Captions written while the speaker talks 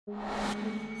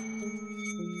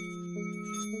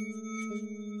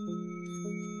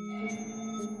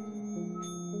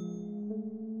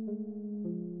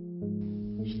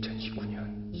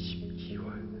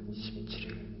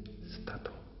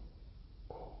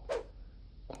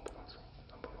공포방송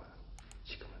넘버원.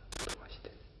 지금은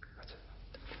도마시대. 가자.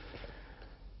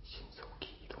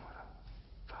 신속히 이동하라.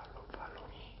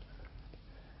 팔로미.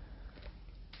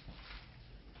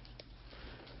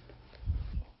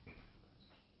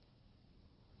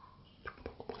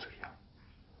 저거 뭔 소리야?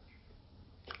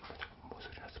 저거 뭔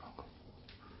소리야 방금?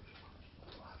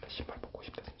 와, 나 신발 벗고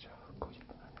싶다 진짜.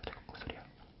 거짓말 아니야. 저거 뭔 소리야?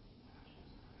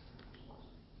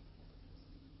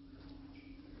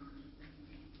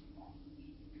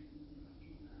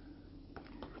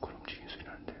 물건 움직이는 소리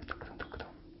나는데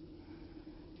따끄덩따끄덩.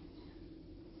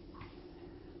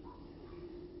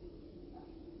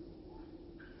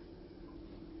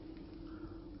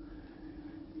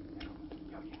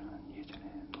 여러분들, 여기는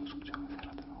예전에 노숙자가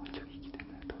살았던 흔적이기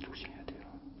때문에 더 조심해야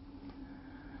돼요.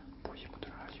 보신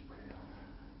분들은 아실 거예요.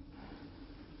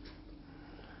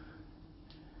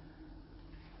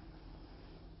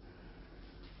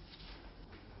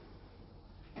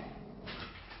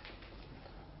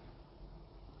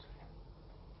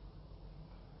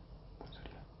 뭔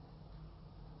소리야?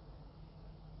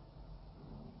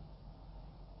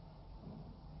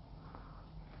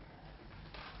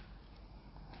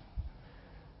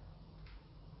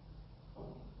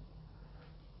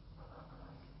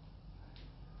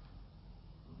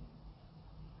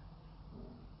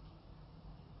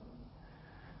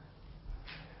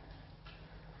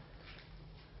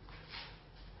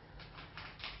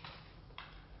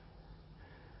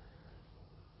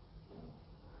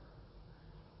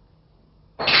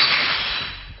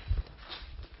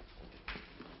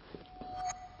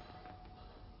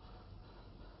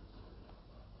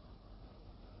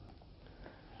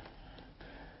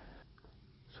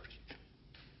 소리 좀.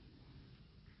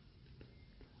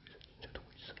 진짜 누구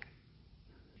있어?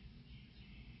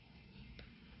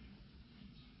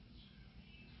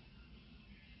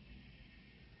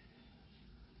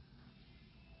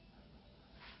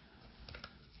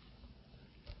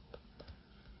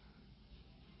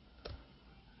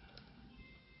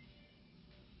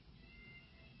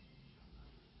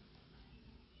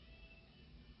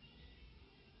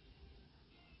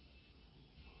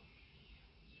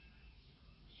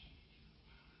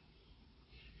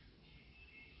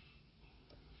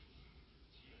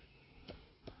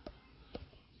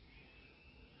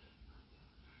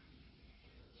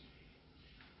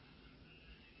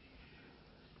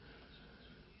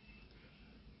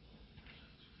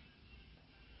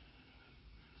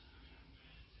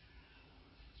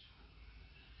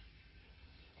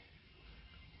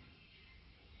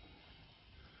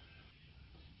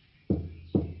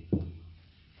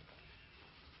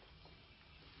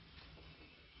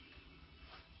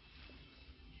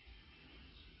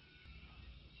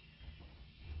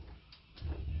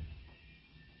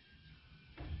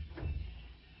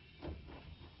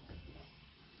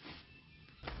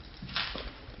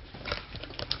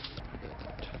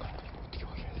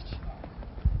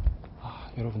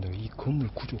 여러분들, 이 건물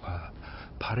구조가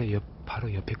바로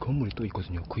옆에 건물이 또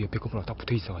있거든요. 그 옆에 건물하고 딱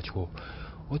붙어 있어가지고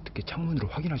어떻게 창문으로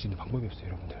확인할 수 있는 방법이 없어요.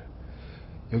 여러분들,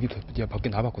 여기도 제가 밖에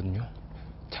나봤거든요.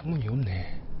 창문이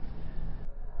없네.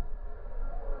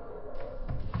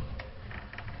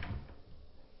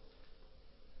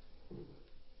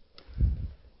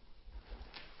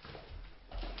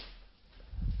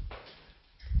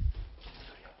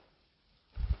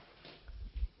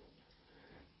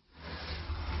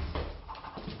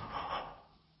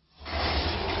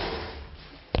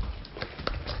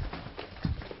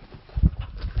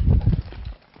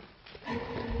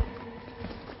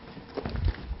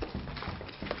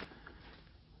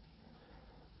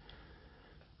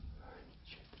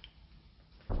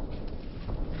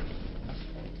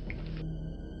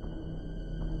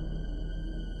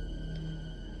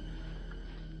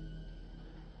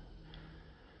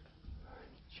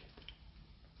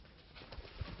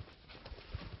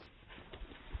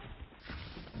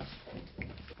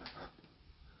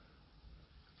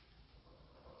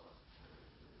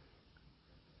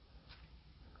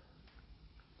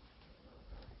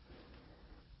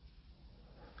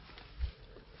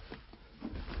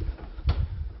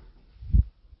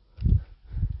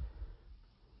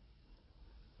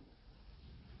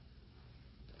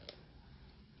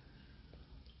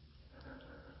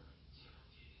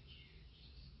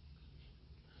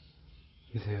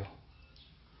 계세요.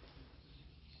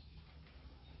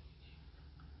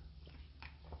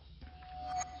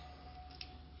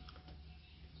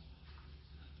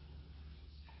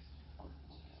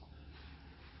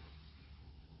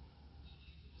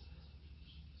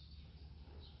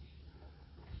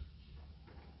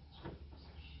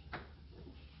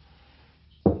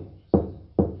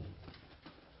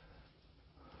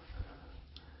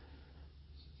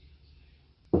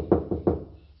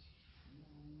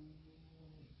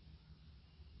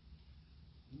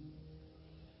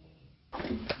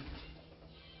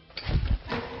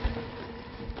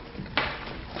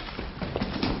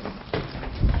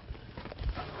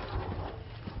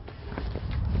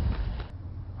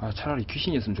 아, 차라리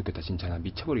귀신이었으면 좋겠다. 진짜 나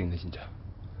미쳐버리겠네 진짜.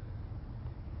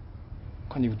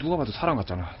 아니 이거 누가 봐도 사람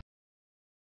같잖아.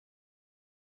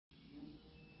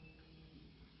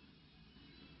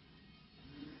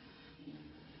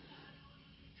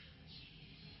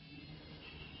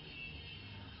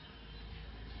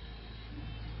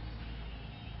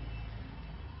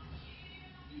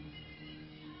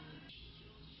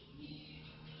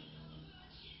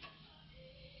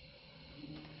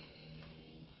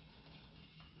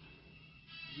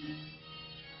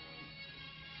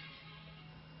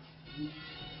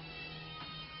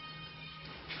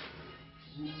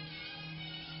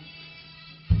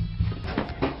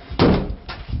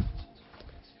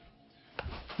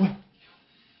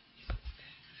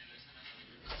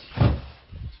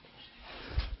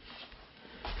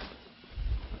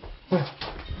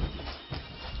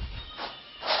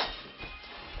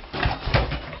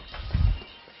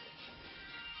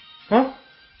 어?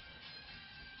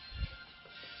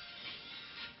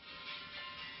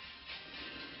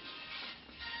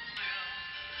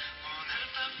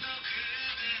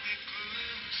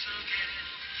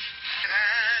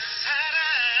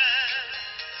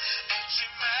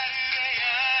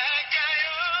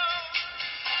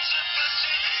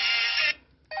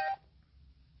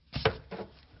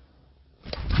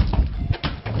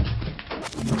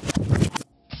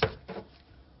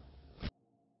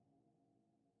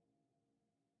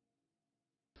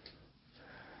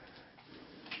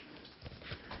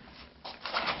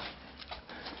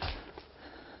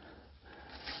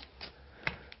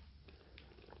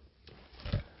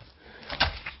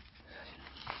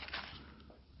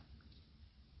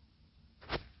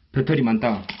 배터리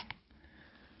만땅.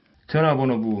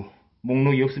 전화번호부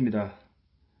목록이 없습니다.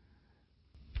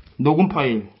 녹음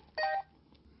파일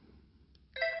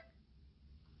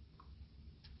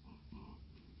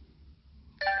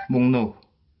목록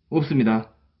없습니다.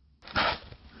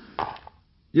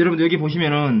 여러분들 여기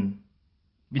보시면은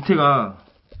밑에가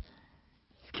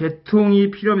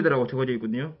개통이 필요합니다라고 적어져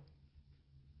있거든요.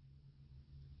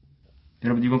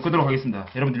 여러분 이건 끄도록 하겠습니다.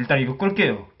 여러분들 일단 이거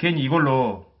끌게요. 괜히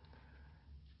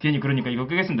그러니까 이거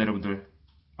끄겠습니다. 여러분들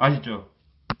아시죠?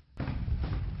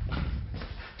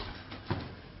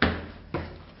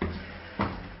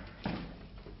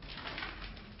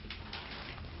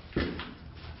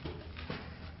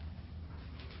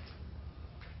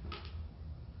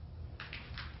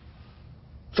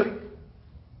 소리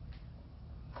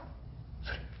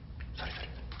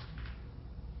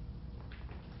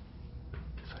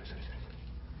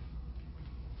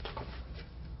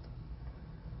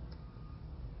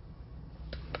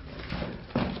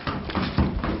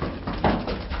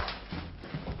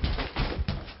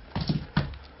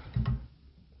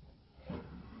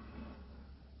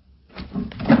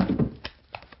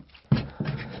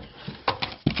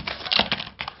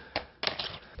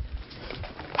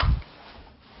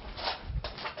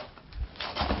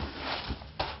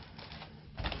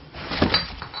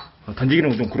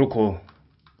던지기는 좀 그렇고.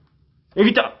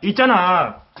 여기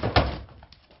있잖아.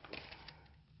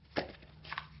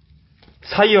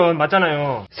 사이언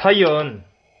맞잖아요. 사이언.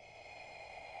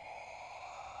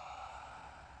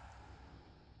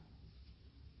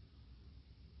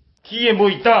 뒤에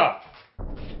뭐 있다.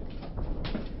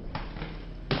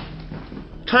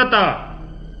 찾았다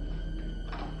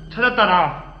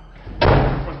나.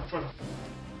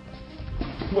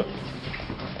 뭐.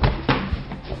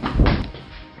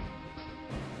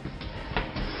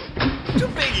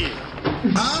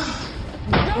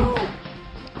 No!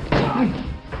 God!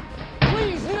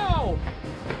 Please, no!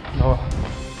 나와.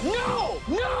 No!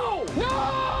 No!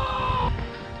 No!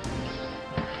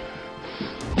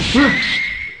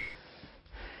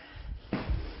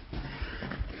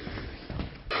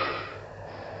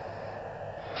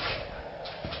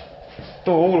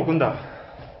 또 옥으로 끈다.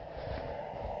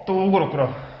 또 옥으로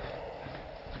끌어.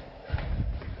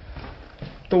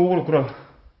 또 옥으로 끌어.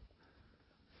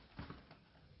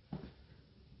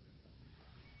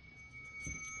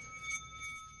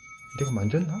 내가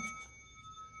만졌나?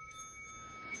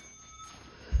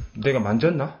 내가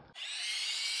만졌나?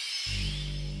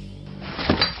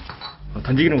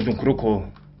 던지기는 좀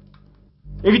그렇고.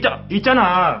 여기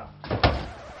있잖아.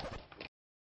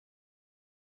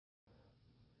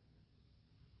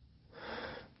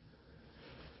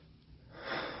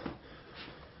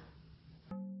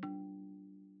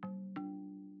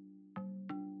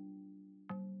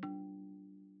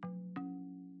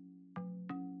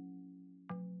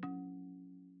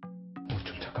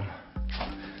 좀 잠깐만.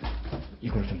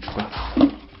 이걸 좀 줄까?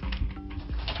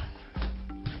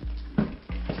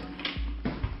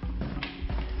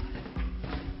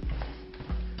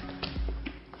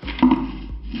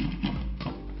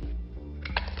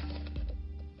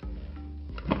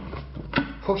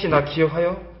 혹시 나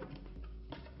기억하여?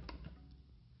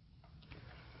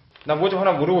 나 뭐 좀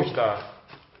하나 물어봅시다.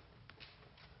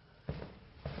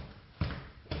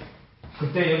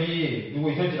 그때 여기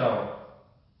누구 있었지라?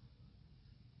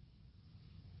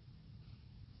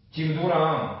 지금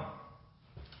누구랑?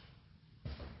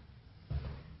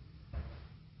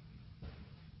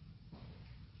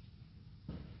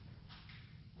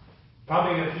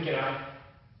 다음에 얘기해 줄게나.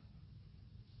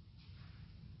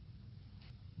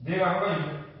 내가 한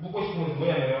가지 묻고 싶은 것은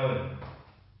뭐냐면,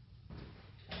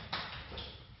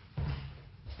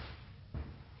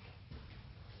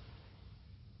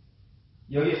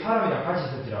 여기 사람이랑 같이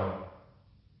있었지라고.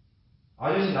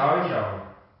 아저씨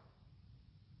나와있지라고.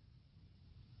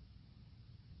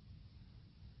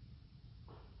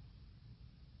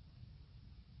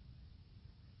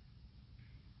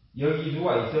 여기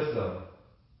누가 있었어.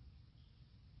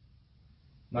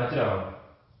 맞지라고.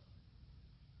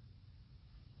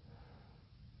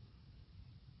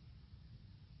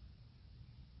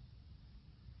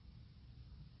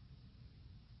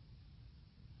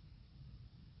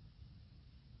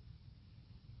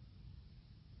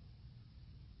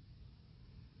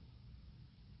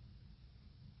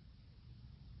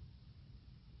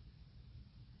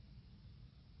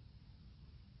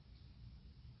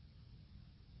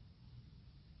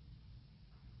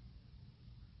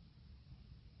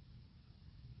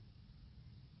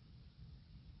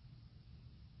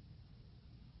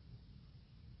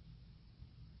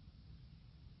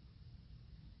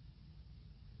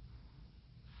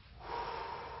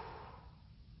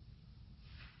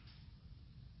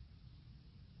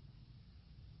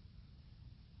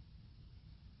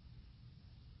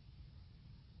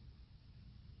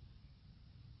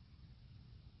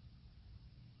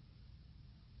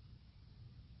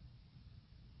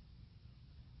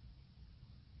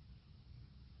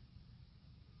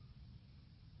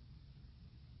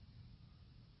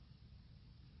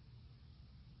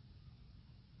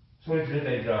 소리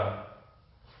들린다 얘들아.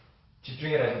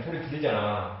 집중해라. 지금 소리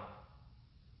들리잖아.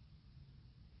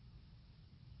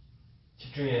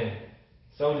 집중해.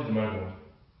 싸우지도 말고.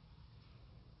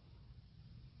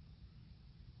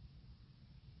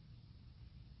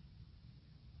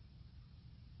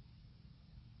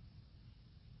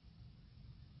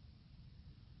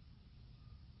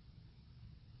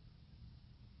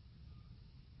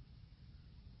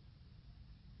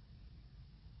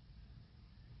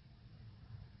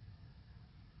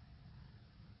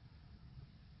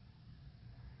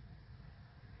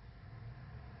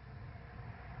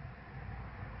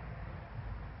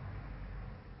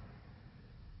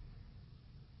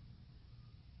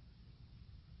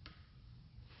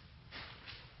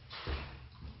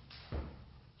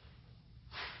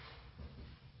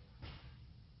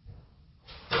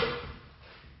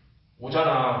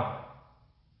 오잖아.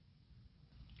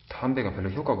 담배가 별로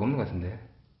효과가 없는 것 같은데.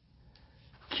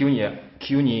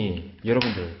 기운이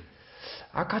여러분들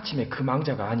아까 아침에 그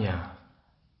망자가 아니야.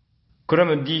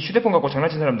 그러면 네 휴대폰 갖고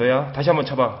장난친 사람 너야? 다시 한번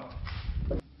쳐봐.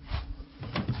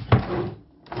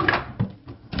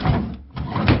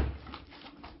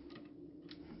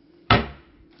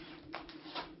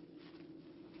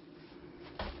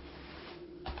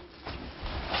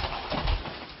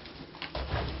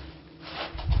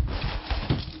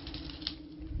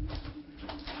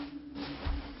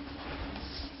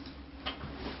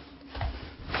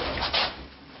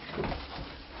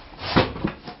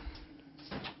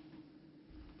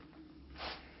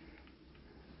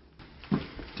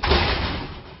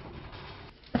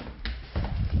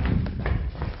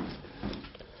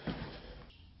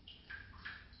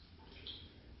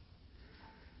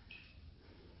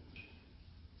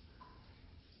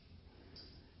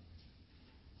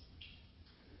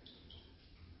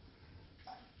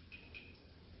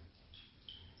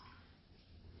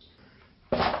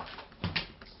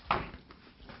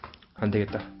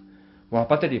 안되겠다. 와,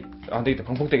 배터리 안되겠다.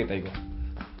 방폭되겠다 이거.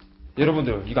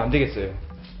 여러분들 이거 안되겠어요.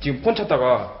 지금 폰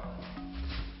찾다가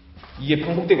이게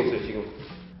방폭되고 있어요 지금.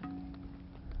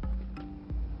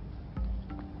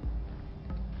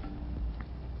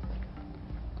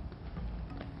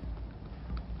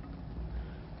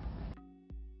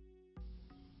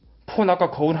 폰 아까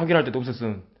거울 확인할 때도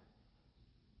없었음.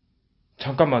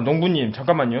 잠깐만, 농부님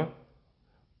잠깐만요.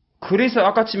 그래서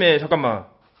아까쯤에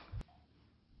잠깐만.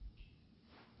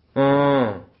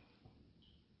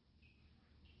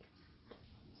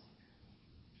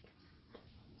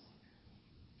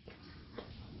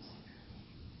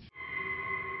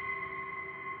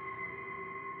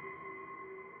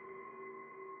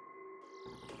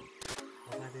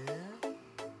 엄마는